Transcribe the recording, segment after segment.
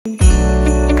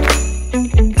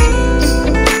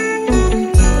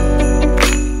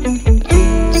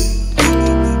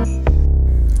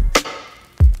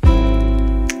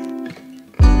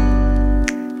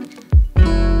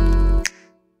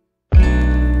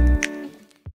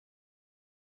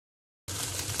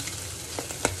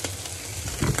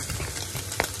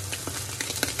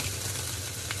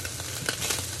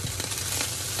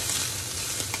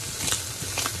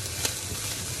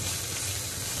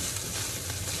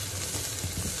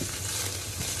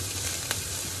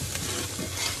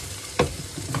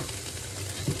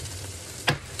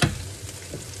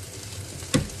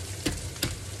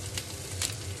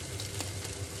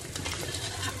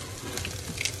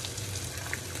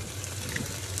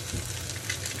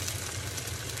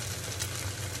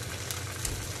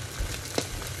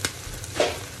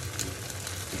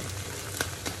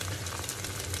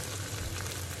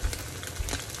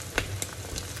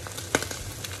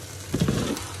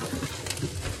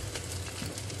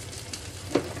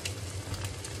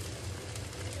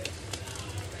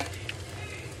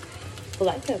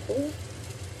black pepper,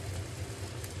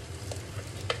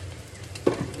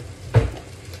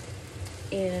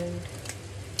 and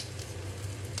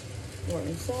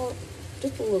morning salt,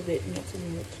 just a little bit, not too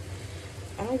much.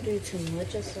 I don't do too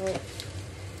much of salt,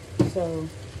 so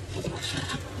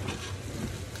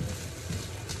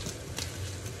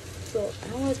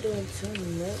I'm not doing too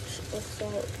much of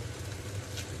salt.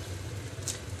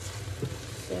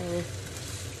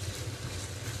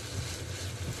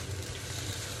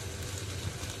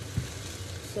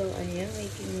 So I am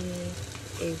making me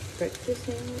a breakfast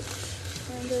sandwich,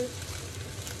 kind of.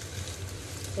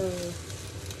 So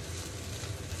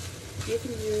you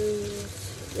can use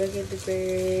regular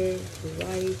bread,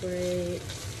 Hawaii bread,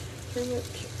 pretty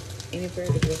much any bread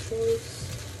of your choice.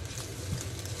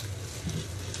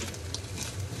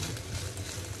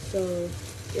 So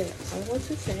yeah, I'm going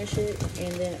to finish it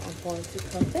and then I'm going to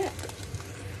come back.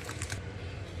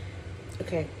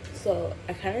 Okay, so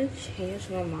I kind of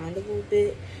changed my mind a little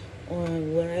bit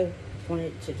on what I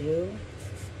wanted to do.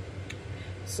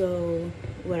 So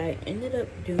what I ended up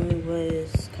doing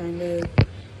was kind of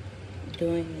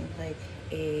doing like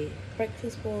a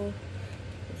breakfast bowl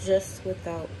just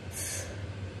without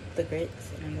the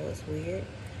grits. And I know it's weird,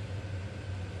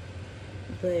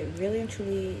 but really and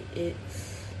truly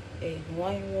it's a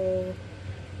Hawaiian roll,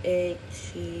 egg,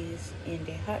 cheese, and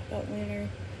a hot dog wiener.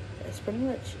 That's pretty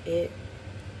much it.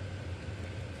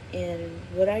 And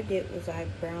what I did was I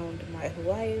browned my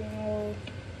Hawaiian roll,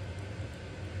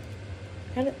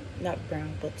 kind of not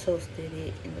browned, but toasted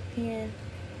it in the pan.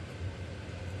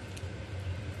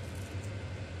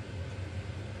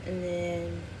 And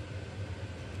then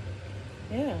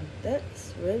yeah,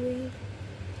 that's really,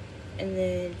 and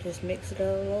then just mix it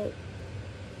all up.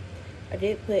 I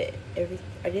did put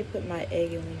my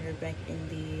egg and wiener back in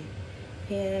the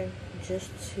pan just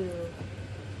to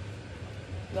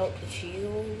melt the cheese a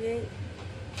little bit.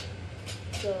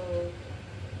 So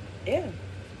yeah,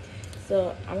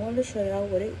 so I wanted to show y'all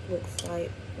what it looks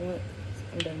like once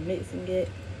I'm done mixing it.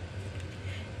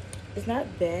 It's not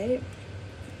bad.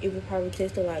 It would probably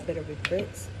taste a lot better with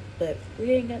grits, but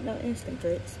we ain't got no instant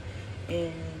grits,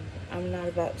 and I'm not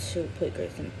about to put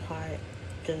grits in the pot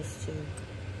just to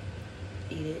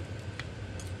eat it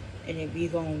and it be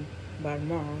gone by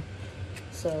tomorrow.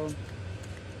 So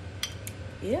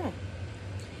yeah,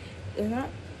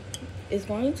 it's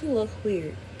going to look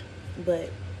weird, but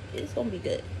it's gonna be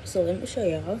good. So let me show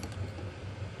y'all.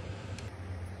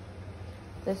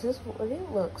 This is what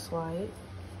it looks like.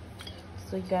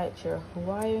 So you got your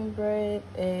Hawaiian bread,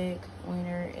 egg,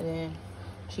 wiener, and then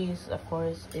cheese, of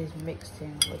course, is mixed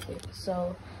in with it.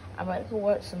 So I'm about to go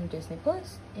watch some Disney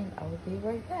Plus, and I will be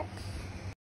right back.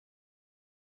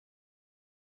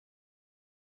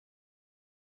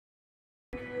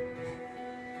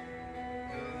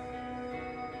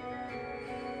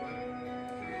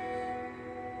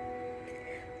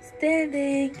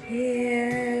 Standing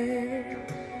here,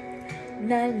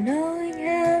 not knowing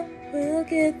how we'll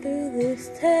get through this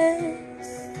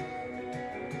test,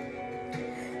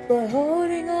 but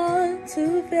holding on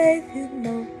to faith you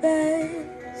know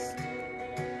best.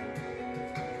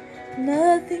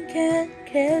 Nothing can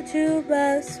catch you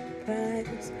by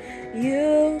surprise.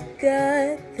 You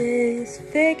got this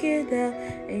figured out,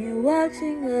 and you're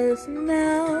watching us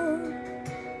now.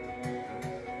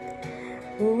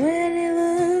 But when it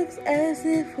looks as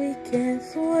if we can't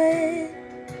swim,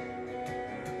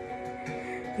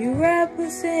 you wrap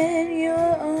us in your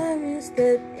arms and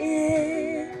step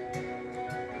in.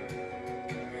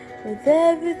 With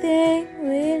everything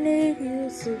we need you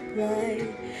supply.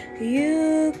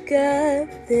 You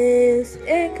got this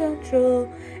in control,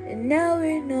 and now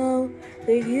we know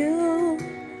that you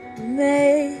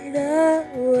made a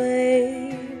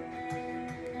way.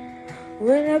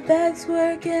 When our backs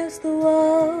were against the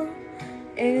wall,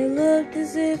 and it looked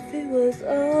as if it was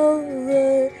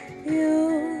over,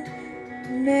 you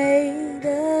made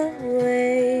a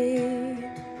way.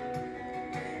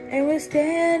 And we're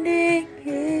standing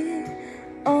here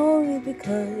only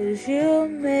because you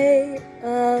made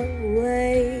a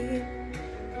way.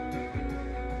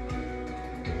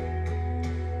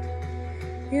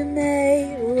 You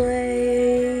made a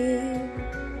way.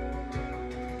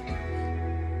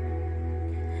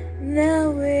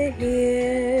 Now we're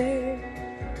here,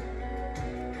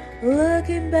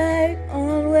 looking back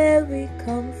on where we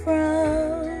come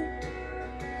from.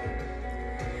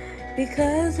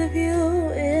 Because of you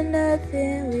and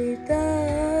nothing we've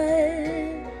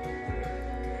done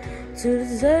to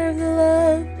deserve the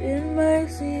love and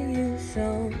mercy you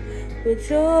shown. But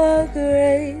your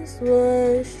grace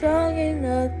was strong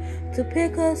enough to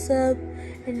pick us up,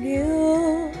 and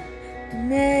you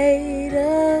made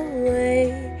a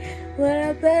way when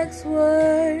our backs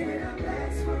were,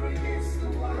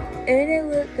 and it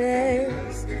looked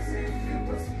as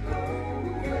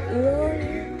Lord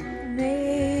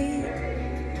made,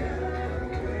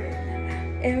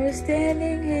 and we're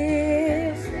standing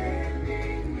here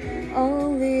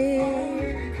only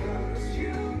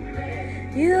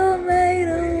you made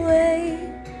a way,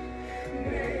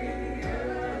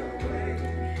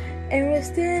 and we're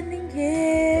standing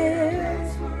here,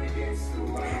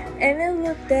 and it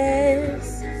looked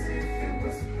as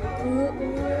Lord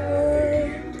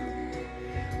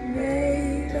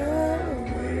made a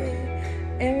way,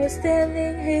 and we're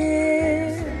standing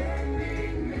here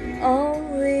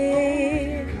only.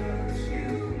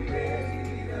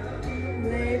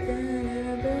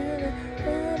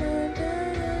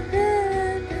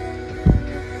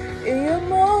 You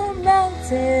move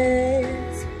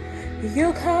mountains,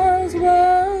 you cause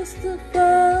walls to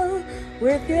fall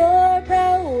with your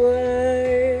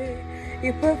power.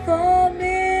 You perform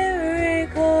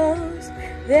miracles,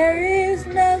 there is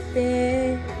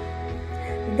nothing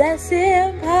that's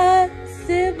impossible.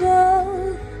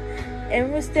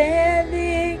 And we're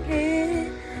standing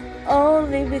here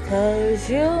only because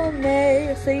you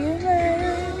made, so you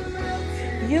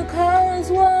made, you cause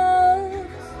walls,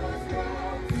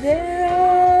 there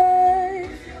are,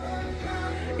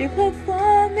 you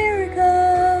perform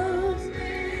miracles,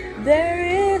 there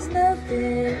is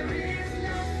nothing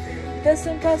that's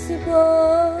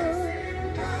impossible.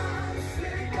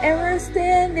 And we're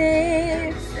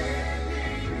standing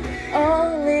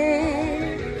only,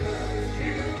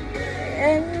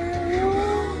 and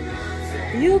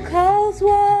you cause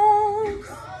walls,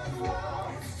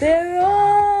 there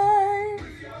are,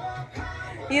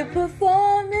 you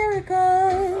perform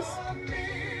miracles,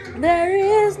 there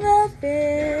is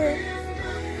nothing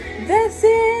that's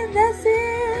in,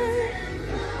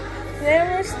 there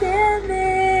we're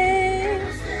standing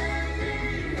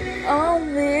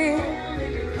only,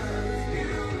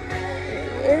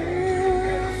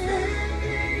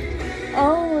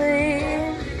 only,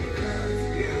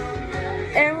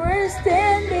 and we're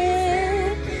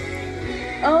standing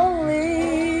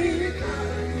only.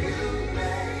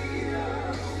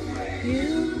 You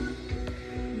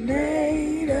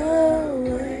made a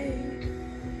way.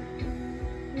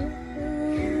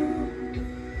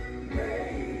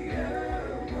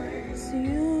 It's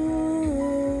you.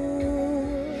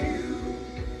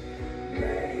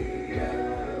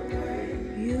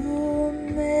 You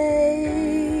made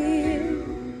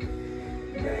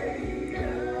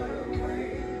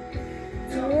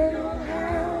don't know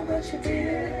how, but you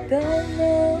did. Don't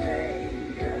know.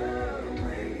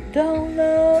 Don't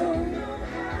know.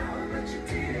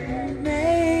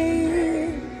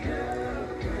 Made.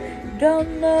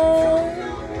 Don't know.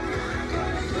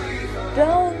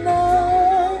 Don't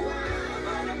know.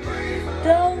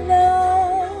 Don't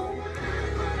know.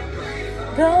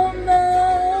 Don't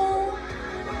know.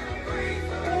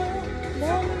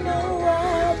 Don't know why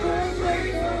I've been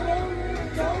waiting.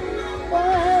 Don't know why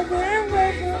I've been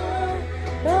waiting.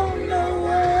 Don't know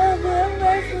why I've been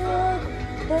waiting.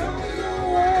 Don't know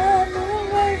why I've been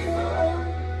waiting.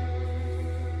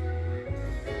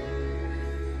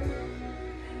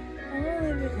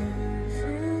 Only because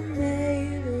you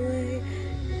made a way.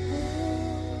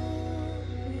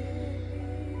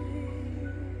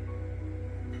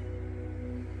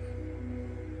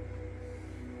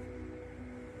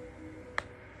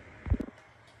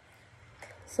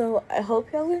 So I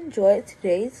hope y'all enjoyed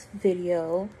today's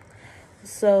video.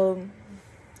 So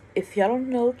if y'all don't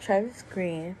know Travis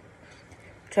Greene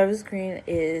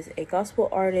is a gospel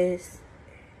artist.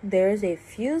 There's a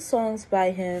few songs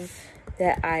by him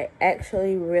that I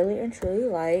actually really and truly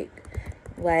like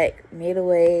Made a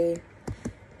Way.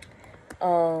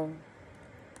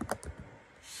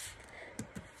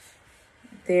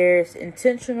 There's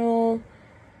Intentional.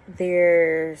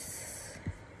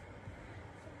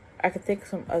 I could think of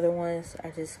some other ones.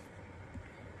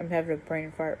 I'm having a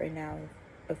brain fart right now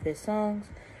of his songs.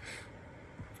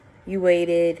 You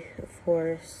Waited, of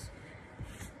course.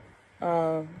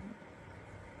 But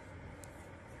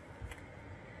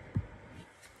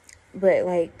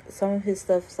like some of his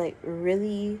stuff's like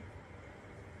really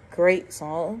great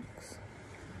songs.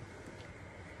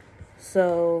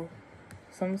 So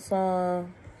some songs.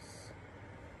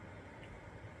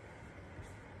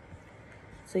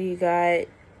 So you got.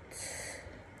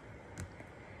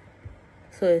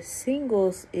 So his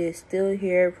singles is Still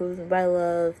Here, Proven by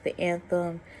Love, The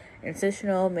Anthem,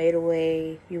 Intentional, Made a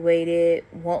Way, You Waited,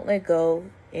 Won't Let Go,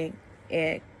 and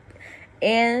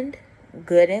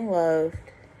Good and Loved.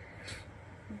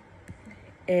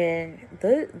 And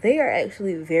they are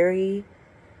actually very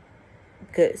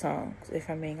good songs, if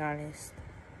I'm being honest.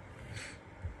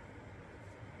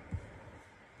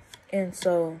 And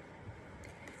so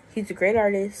he's a great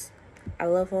artist. I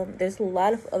love him. There's a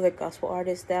lot of other gospel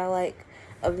artists that I like,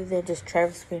 other than just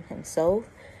Travis Greene himself.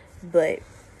 But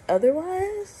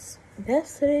otherwise,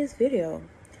 that's today's video.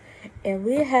 And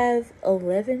we have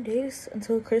 11 days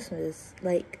until Christmas.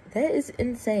 Like, that is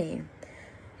insane.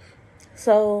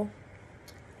 So,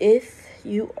 if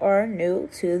you are new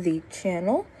to the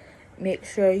channel, make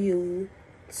sure you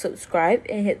subscribe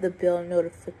and hit the bell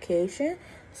notification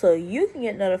so you can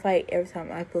get notified every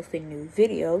time I post a new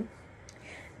video.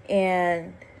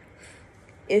 And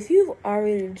if you've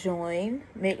already joined,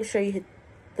 make sure you hit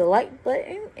the like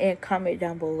button and comment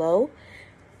down below.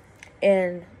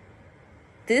 And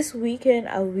this weekend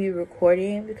I will be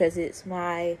recording because it's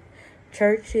my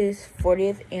church's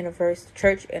 40th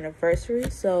church anniversary.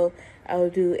 So I will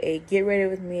do a get ready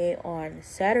with me on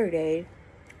Saturday,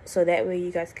 so that way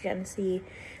you guys can kind of see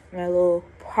my little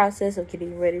process of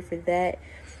getting ready for that.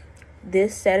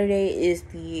 This Saturday is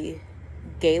the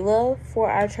gala for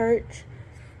our church,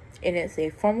 and it's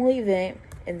a formal event.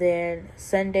 And then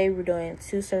Sunday we're doing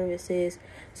 2 services.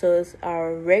 So it's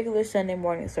our regular Sunday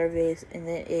morning service, and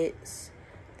then it's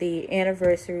the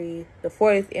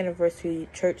 40th anniversary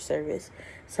church service.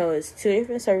 So it's 2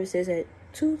 different services at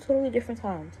 2 totally different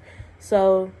times.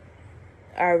 So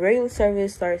our regular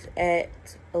service starts at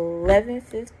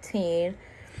 11:15.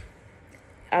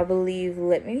 I believe,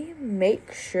 let me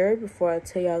make sure before I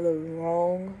tell y'all the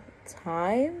wrong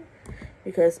time,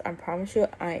 because I promise you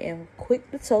I am quick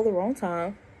to tell the wrong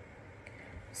time.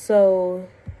 So,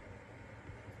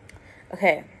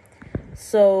 okay.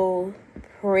 So,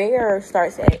 prayer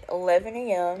starts at 11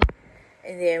 a.m.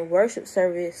 and then worship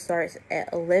service starts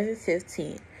at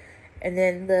 11:15. And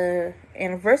then the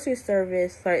anniversary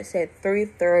service starts at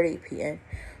 3:30 p.m.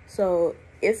 So,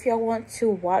 if y'all want to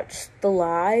watch the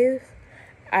live,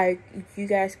 you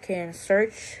guys can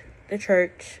search my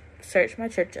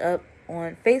church up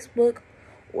on Facebook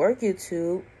or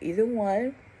YouTube. Either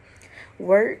one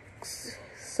works.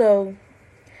 So,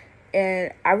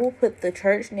 and I will put the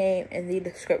church name in the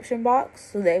description box,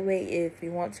 so that way if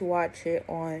you want to watch it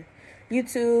on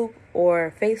YouTube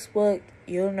or Facebook,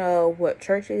 you'll know what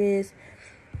church it is.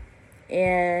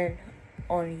 And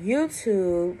on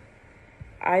YouTube,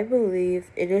 I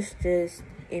believe it is just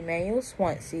Emmanuel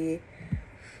Swansea.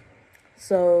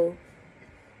 So,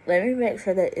 let me make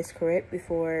sure that it's correct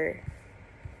before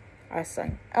I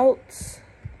sign out.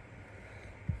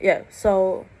 Yeah,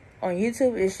 so on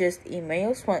YouTube, it's just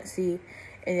Emmanuel Swansea.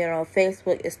 And then on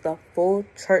Facebook, it's the full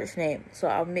church name. So,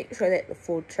 I'll make sure that the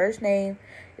full church name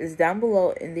is down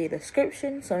below in the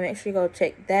description. So, make sure you go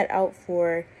check that out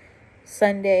for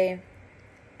Sunday.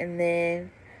 And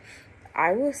then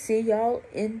I will see y'all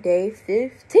in day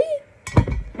 15.